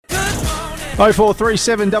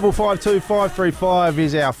0437 552 535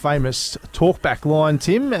 is our famous talkback line,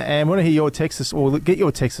 Tim. And I want to hear your text get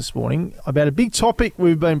your text this morning about a big topic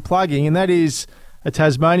we've been plugging, and that is a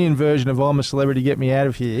Tasmanian version of I'm a Celebrity, Get Me Out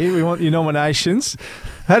of Here. We want your nominations.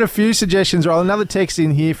 Had a few suggestions. Right, another text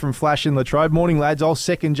in here from Flash in Latrobe. Morning, lads. I'll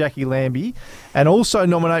second Jackie Lambie and also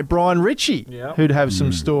nominate Brian Ritchie, who'd have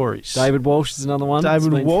some stories. David Walsh is another one.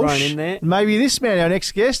 David Walsh. Thrown in there. Maybe this man, our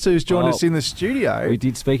next guest, who's joined us in the studio. We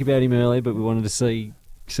did speak about him earlier, but we wanted to see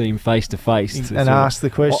him face to face and ask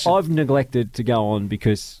the question. I've neglected to go on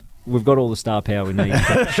because we've got all the star power we need.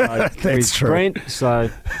 That's true. Brent,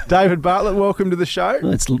 so David Bartlett, welcome to the show.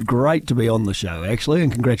 It's great to be on the show, actually,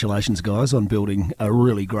 and congratulations, guys, on building a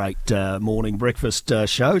really great morning breakfast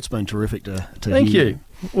show. It's been terrific to Thank hear. you.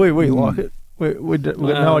 We like it. We've got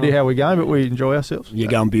no idea how we're going, but we enjoy ourselves.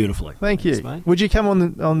 You're going beautifully. Thank you. Thanks, Would you come on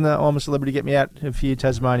the I'm a Celebrity, Get Me Out of Here,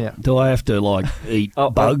 Tasmania? Do I have to eat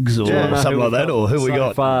bugs or something like that, or who we got?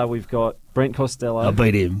 So far, we've got Brent Costello. I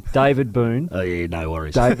beat him. David Boone. Oh yeah, no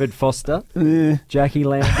worries. David Foster. Jackie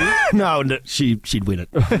Lambie. No, she'd win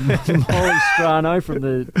it. Molly Strano from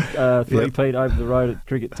the three-peat over the road at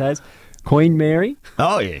Cricket Taz. Queen Mary.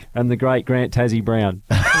 Oh yeah. And the great Grant Tassie Brown.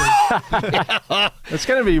 It's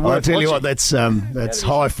going to be worth I tell you watching. what, that's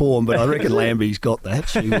high form, but I reckon Lambie's got that.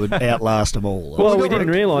 She would outlast them all. Well, we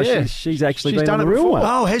didn't realise she's actually been done on the it real before. one.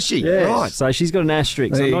 Oh, has she? Yeah, Right. so she's got an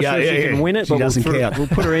asterisk. There I'm you not go. sure if she can win it, She but doesn't count. we'll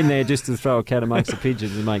put her in there just to throw a cat amongst the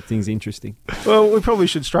pigeons and make things interesting. Well, we probably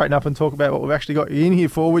should straighten up and talk about what we've actually got you in here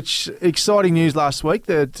for, which exciting news last week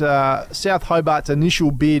that South Hobart's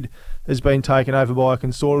initial bid has been taken over by a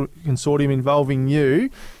consortium involving you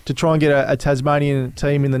to try and get a Tasmanian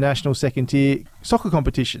team in the national second-tier soccer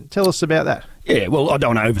competition. Tell us about that. Yeah, well, I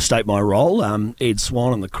don't want to overstate my role. Ed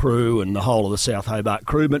Swan and the crew and the whole of the South Hobart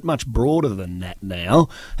crew, but much broader than that now,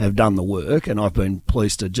 have done the work, and I've been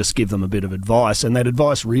pleased to just give them a bit of advice. And that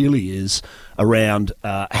advice really is around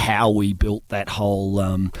how we built that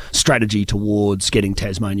whole strategy towards getting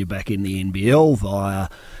Tasmania back in the NBL via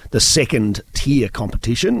the second-tier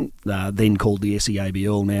competition, then called the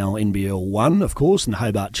SEABL, now NBL 1, of course, and the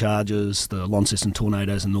Hobart Chargers, the Launceston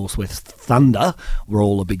Tornadoes and Northwest Thunder were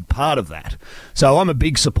all a big part of that. So I'm a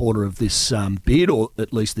big supporter of this bid, or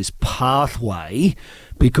at least this pathway,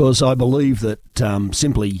 because I believe that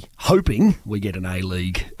simply hoping we get an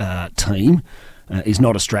A-League team is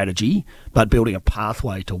not a strategy, but building a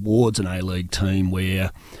pathway towards an A-League team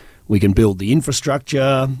where we can build the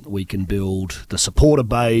infrastructure, we can build the supporter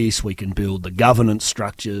base, we can build the governance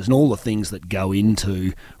structures and all the things that go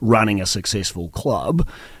into running a successful club.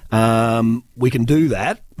 We can do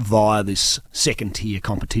that via this second-tier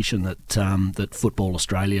competition that Football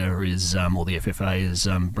Australia is, or the FFA is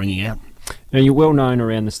bringing out. Now, you're well known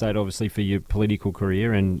around the state, obviously, for your political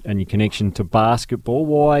career and your connection to basketball.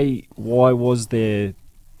 Why was there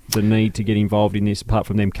the need to get involved in this, apart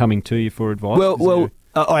from them coming to you for advice? Well,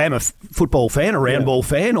 I am a football fan, a round ball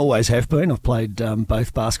fan, always have been. I've played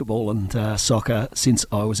both basketball and soccer since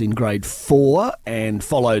I was in grade 4 and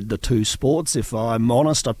followed the two sports. If I'm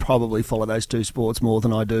honest, I probably follow those two sports more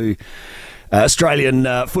than I do Australian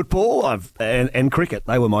football and cricket.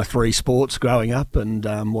 They were my three sports growing up and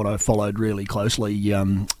what I followed really closely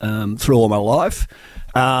through all my life.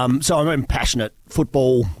 So I'm a passionate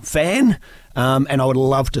football fan. And I would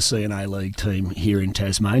love to see an A-League team here in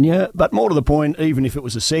Tasmania. But more to the point, even if it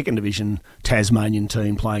was a second division Tasmanian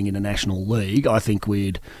team playing in a national league, I think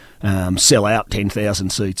we'd sell out 10,000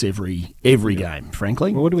 seats every game,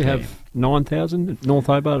 frankly. Well, what do we have? 9,000 at North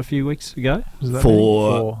Hobart a few weeks ago?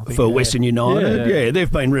 For Western United? Yeah,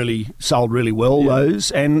 they've been really sold really well,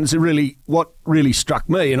 those. And it's really what really struck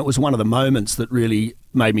me, and it was one of the moments that really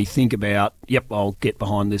made me think about, I'll get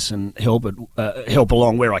behind this and help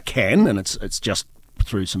along where I can, and it's just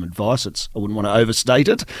through some advice. I wouldn't want to overstate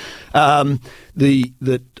it.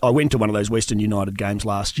 That I went to one of those Western United games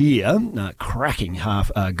last year, cracking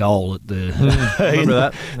half goal at the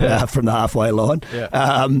remember that from the halfway line.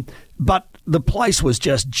 Yeah. But the place was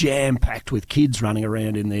just jam-packed with kids running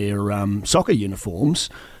around in their soccer uniforms.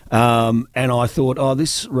 And I thought,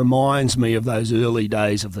 this reminds me of those early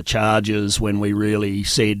days of the Chargers when we really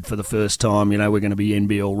said for the first time, we're going to be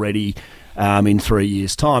NBL ready in 3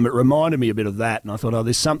 years' time. It reminded me a bit of that, and I thought,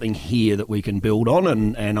 there's something here that we can build on,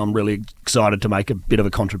 and I'm really excited to make a bit of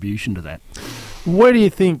a contribution to that. Where do you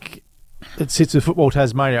think it sits with Football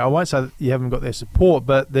Tasmania? I won't say that you haven't got their support,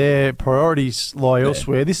 but their priorities lie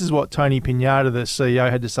elsewhere. This is what Tony Pinata, the CEO,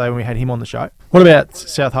 had to say when we had him on the show. What about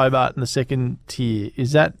South Hobart in the second tier?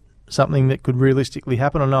 Is that something that could realistically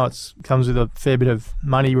happen? I know it comes with a fair bit of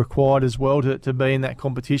money required as well to be in that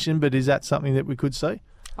competition, but is that something that we could see?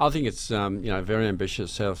 I think it's very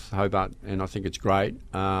ambitious, South Hobart, and I think it's great.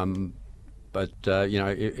 But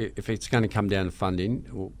if it's going to come down to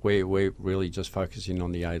funding, we're really just focusing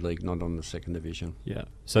on the A League, not on the second division. Yeah.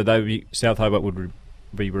 So South Hobart would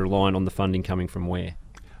be relying on the funding coming from where?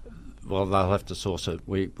 Well, they'll have to source it.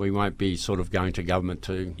 We won't be sort of going to government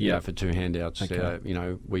for two handouts. Okay.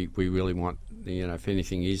 We really want, if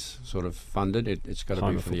anything is sort of funded, it's got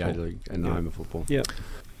to be for the A League and the home of football. Yeah.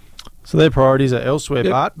 So their priorities are elsewhere,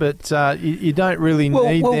 Bart, but you don't really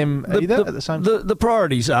need them either at the same time. The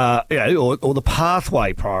priorities are, or the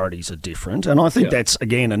pathway priorities are different, and I think that's,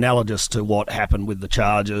 again, analogous to what happened with the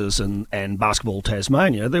Chargers and Basketball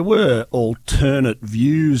Tasmania. There were alternate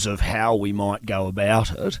views of how we might go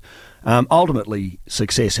about it. Ultimately,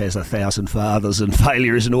 success has 1,000 fathers and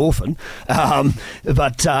failure is an orphan. And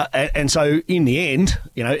so in the end,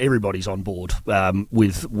 everybody's on board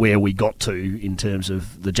with where we got to in terms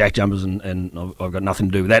of the Jack Jumpers, and I've got nothing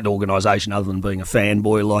to do with that organisation other than being a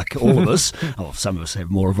fanboy like all of us. Oh, some of us have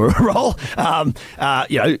more of a role.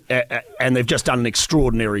 And they've just done an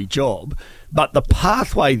extraordinary job. But the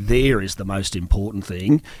pathway there is the most important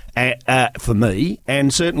thing for me,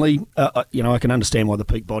 and certainly, I can understand why the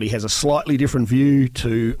peak body has a slightly different view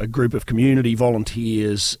to a group of community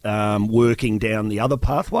volunteers working down the other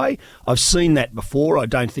pathway. I've seen that before. I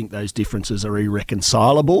don't think those differences are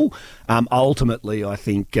irreconcilable. Ultimately, I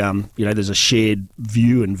think there's a shared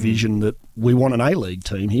view and vision that we want an A-League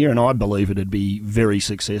team here, and I believe it'd be very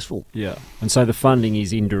successful. Yeah, and so the funding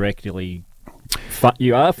is indirectly.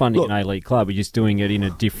 You are funding an A-League club, you're just doing it in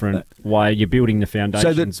a different way. You're building the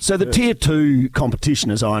foundations. So the Tier 2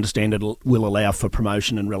 competition, as I understand it, will allow for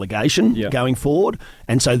promotion and relegation going forward,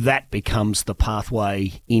 and so that becomes the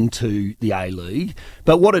pathway into the A-League.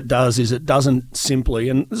 But what it does is it doesn't simply,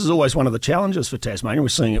 and this is always one of the challenges for Tasmania, we're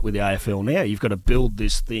seeing it with the AFL now, you've got to build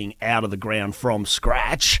this thing out of the ground from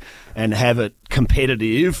scratch and have it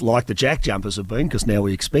competitive like the Jack Jumpers have been, because now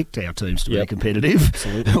we expect our teams to be competitive.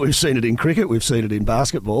 Absolutely. We've seen it in cricket, we've seen it in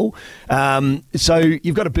basketball. So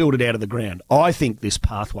you've got to build it out of the ground. I think this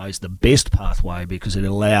pathway is the best pathway because it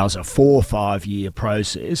allows a 4 or 5 year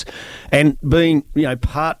process, and being,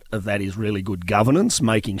 part of that is really good governance,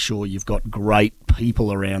 making sure you've got great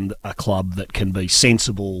people around a club that can be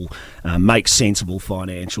sensible, make sensible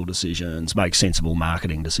financial decisions, make sensible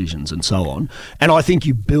marketing decisions, and so on. And I think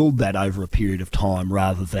you build that over a period of time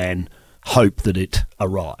rather than hope that it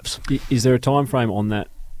arrives. Is there a time frame on that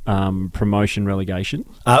promotion relegation?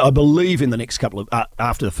 I believe in the next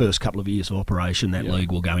after the first couple of years of operation, that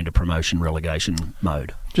league will go into promotion relegation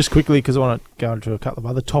mode. Just quickly, because I want to go into a couple of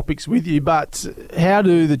other topics with you, but how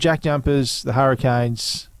do the Jack Jumpers, the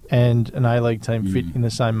Hurricanes, and an A-League team fit in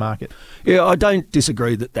the same market? Yeah, I don't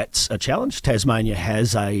disagree that that's a challenge. Tasmania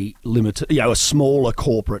has a a smaller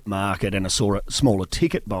corporate market and a smaller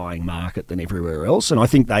ticket buying market than everywhere else, and I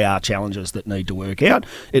think they are challenges that need to work out.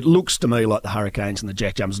 It looks to me like the Hurricanes and the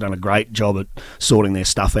Jack Jumpers have done a great job at sorting their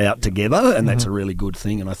stuff out together, and that's a really good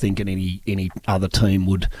thing, and I think any other team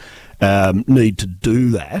would need to do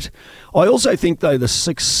that. I also think, though, the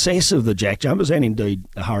success of the Jack Jumpers, and indeed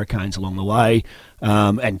the Hurricanes along the way,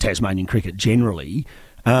 and Tasmanian cricket generally,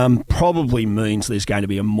 probably means there's going to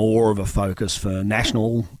be more of a focus for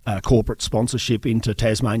national corporate sponsorship into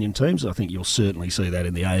Tasmanian teams. I think you'll certainly see that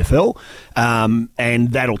in the AFL,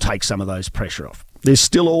 and that'll take some of those pressure off. There's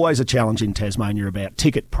still always a challenge in Tasmania about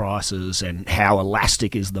ticket prices and how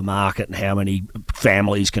elastic is the market and how many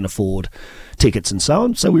families can afford tickets and so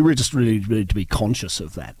on. So we just really need to be conscious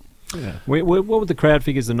of that. Yeah. What were the crowd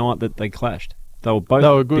figures the night that they clashed? They were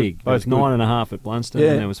both big. Both 9.5 at Blunston,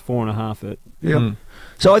 and there was 4.5 at... Yeah.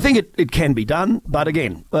 So I think it can be done, but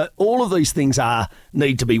again, all of these things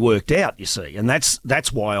need to be worked out, you see, and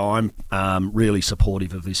that's why I'm really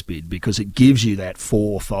supportive of this bid, because it gives you that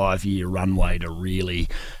 4 or 5 year runway to really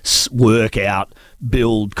work out,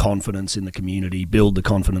 build confidence in the community, build the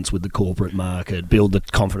confidence with the corporate market, build the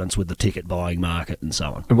confidence with the ticket buying market, and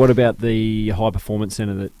so on. And what about the high performance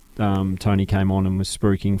centre that Tony came on and was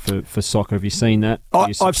spruiking for soccer? Have you seen that?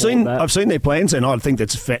 I've seen their plans, and I think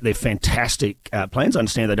they're fantastic plans. I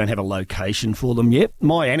understand they don't have a location for them yet.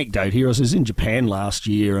 My anecdote here is in Japan last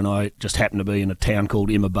year, and I just happened to be in a town called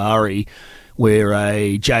Imabari, where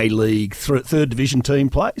a J-League third division team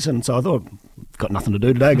plays, and so I thought, got nothing to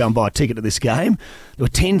do today, go and buy a ticket to this game. There were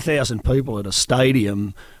 10,000 people at a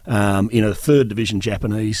stadium in a third division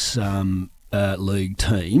Japanese league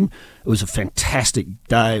team. It was a fantastic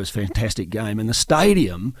day. It was a fantastic game, and the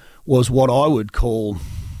stadium was what I would call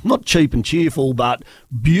not cheap and cheerful, but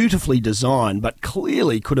beautifully designed, but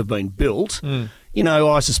clearly could have been built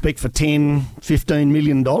I suspect for $10, $15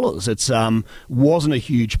 million. It's wasn't a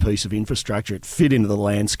huge piece of infrastructure. It fit into the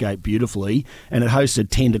landscape beautifully, and it hosted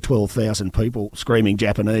 10 to 12,000 people screaming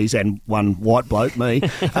Japanese and one white bloke, me,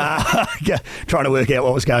 trying to work out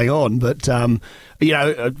what was going on. But,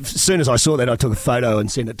 as soon as I saw that, I took a photo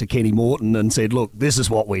and sent it to Kenny Morton and said, look, this is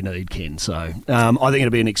what we need, Ken. So I think it'll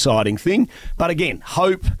be an exciting thing. But again,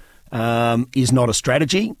 hope is not a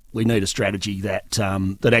strategy. We need a strategy that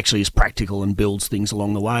actually is practical and builds things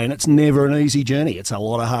along the way. And it's never an easy journey. It's a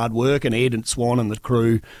lot of hard work, and Ed and Swan and the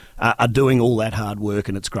crew are doing all that hard work,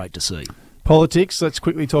 and it's great to see. Politics, let's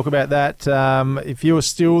quickly talk about that. If you were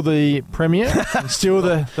still the Premier, still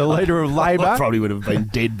the leader of Labor... I probably would have been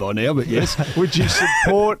dead by now, but yes. Would you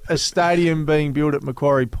support a stadium being built at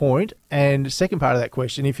Macquarie Point? And second part of that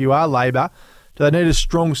question, if you are Labor, do they need a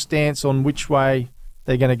strong stance on which way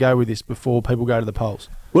they're going to go with this before people go to the polls?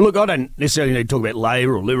 Well, look, I don't necessarily need to talk about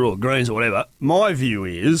Labor or Liberal or Greens or whatever. My view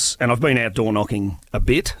is, and I've been out door knocking a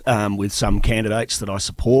bit with some candidates that I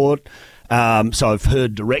support, so I've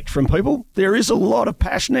heard direct from people. There is a lot of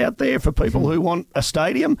passion out there for people who want a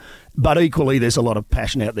stadium, but equally there's a lot of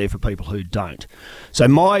passion out there for people who don't. So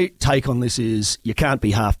my take on this is you can't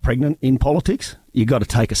be half pregnant in politics. You've got to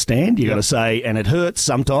take a stand. You've got to say, and it hurts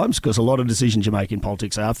sometimes because a lot of decisions you make in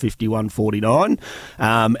politics are 51-49,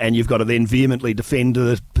 and you've got to then vehemently defend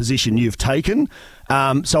the position you've taken.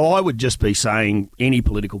 So I would just be saying any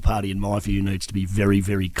political party, in my view, needs to be very,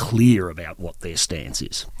 very clear about what their stance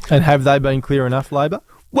is. And have they been clear enough, Labor?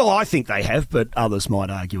 Well, I think they have, but others might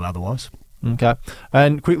argue otherwise. Okay.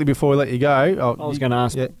 And quickly before we let you go... I was going to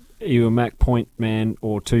ask... Yeah. Are you a Mac Point man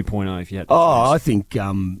or 2.0 if you had to I think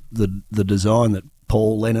the design that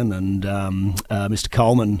Paul Lennon and Mr.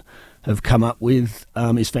 Coleman have come up with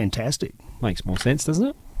is fantastic. Makes more sense, doesn't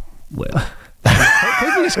it? Well...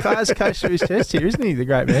 People just class coach through his chest here, isn't he, the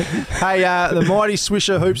great man? Hey, the mighty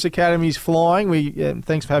Swisher Hoops Academy is flying.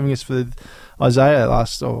 Thanks for having us for Isaiah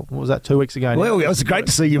what was that, 2 weeks ago? Well, it was great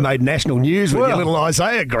to see you made national news with your little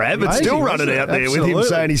Isaiah grab. It's still running out there with him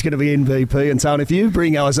saying he's going to be MVP and so on. If you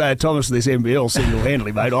bring Isaiah Thomas to this NBL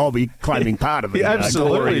single-handedly, mate, I'll be claiming part of it.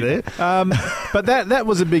 Absolutely. There. But that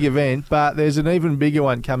was a big event, but there's an even bigger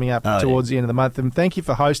one coming up towards the end of the month. And thank you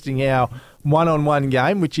for hosting our one-on-one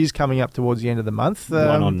game, which is coming up towards the end of the month.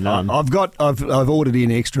 One-on-none. I've ordered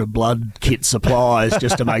in extra blood kit supplies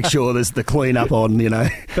just to make sure there's the clean-up on,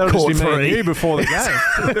 court free. Before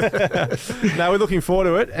the game. No, we're looking forward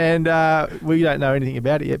to it, and we don't know anything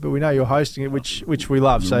about it yet, but we know you're hosting it, which we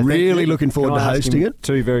love. So really looking forward to hosting it.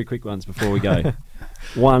 Two very quick ones before we go.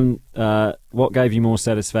 One, what gave you more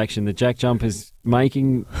satisfaction, the Jack Jumpers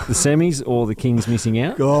making the semis or the Kings missing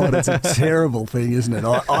out? God, it's a terrible thing, isn't it?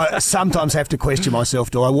 I sometimes have to question myself,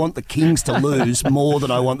 do I want the Kings to lose more than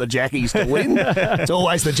I want the Jackies to win? It's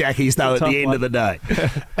always the Jackies, though, at the end of the day.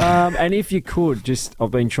 And if you could,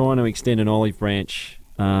 I've been trying to extend an olive branch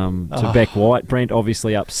to Beck White. Brent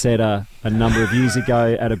obviously upset her a number of years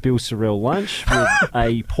ago at a Bill Sorrell lunch with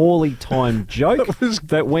a poorly timed joke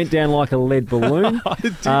that went down like a lead balloon.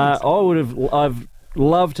 I've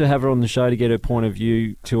loved to have her on the show to get her point of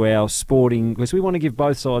view to our sporting, because we want to give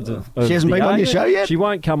both sides of She hasn't been on your show yet? She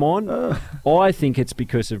won't come on. I think it's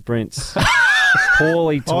because of Brent's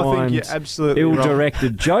poorly timed,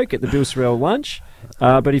 ill-directed joke at the Bill Sorrell lunch.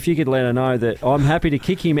 But if you could let her know that I'm happy to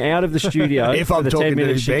kick him out of the studio if for I'm the 10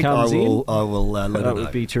 minutes she comes in. I will let her know. That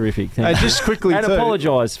would be terrific. Thank you. Just quickly, and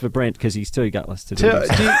apologise for Brent because he's too gutless to do this.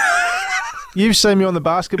 You've seen me on the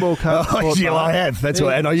basketball court. Yeah, I have. That's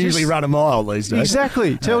right. And I usually run a mile these days.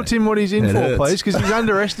 Exactly. Tell Tim what he's in for, please, because he's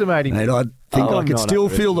underestimating me. And I think I can still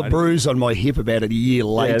feel the bruise on my hip about a year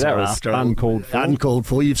later. Yeah, that was after uncalled for. Uncalled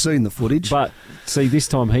for. You've seen the footage. But see, this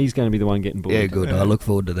time he's going to be the one getting bullied. Yeah, good. I look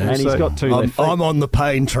forward to that. And he's got 2 left feet. I'm on the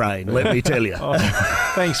pain train, let me tell you.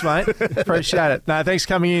 Thanks, mate. Appreciate it. No, thanks for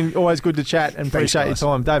coming in. Always good to chat and appreciate your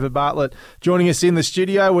time. David Bartlett joining us in the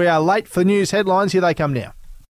studio. We are late for news headlines. Here they come now.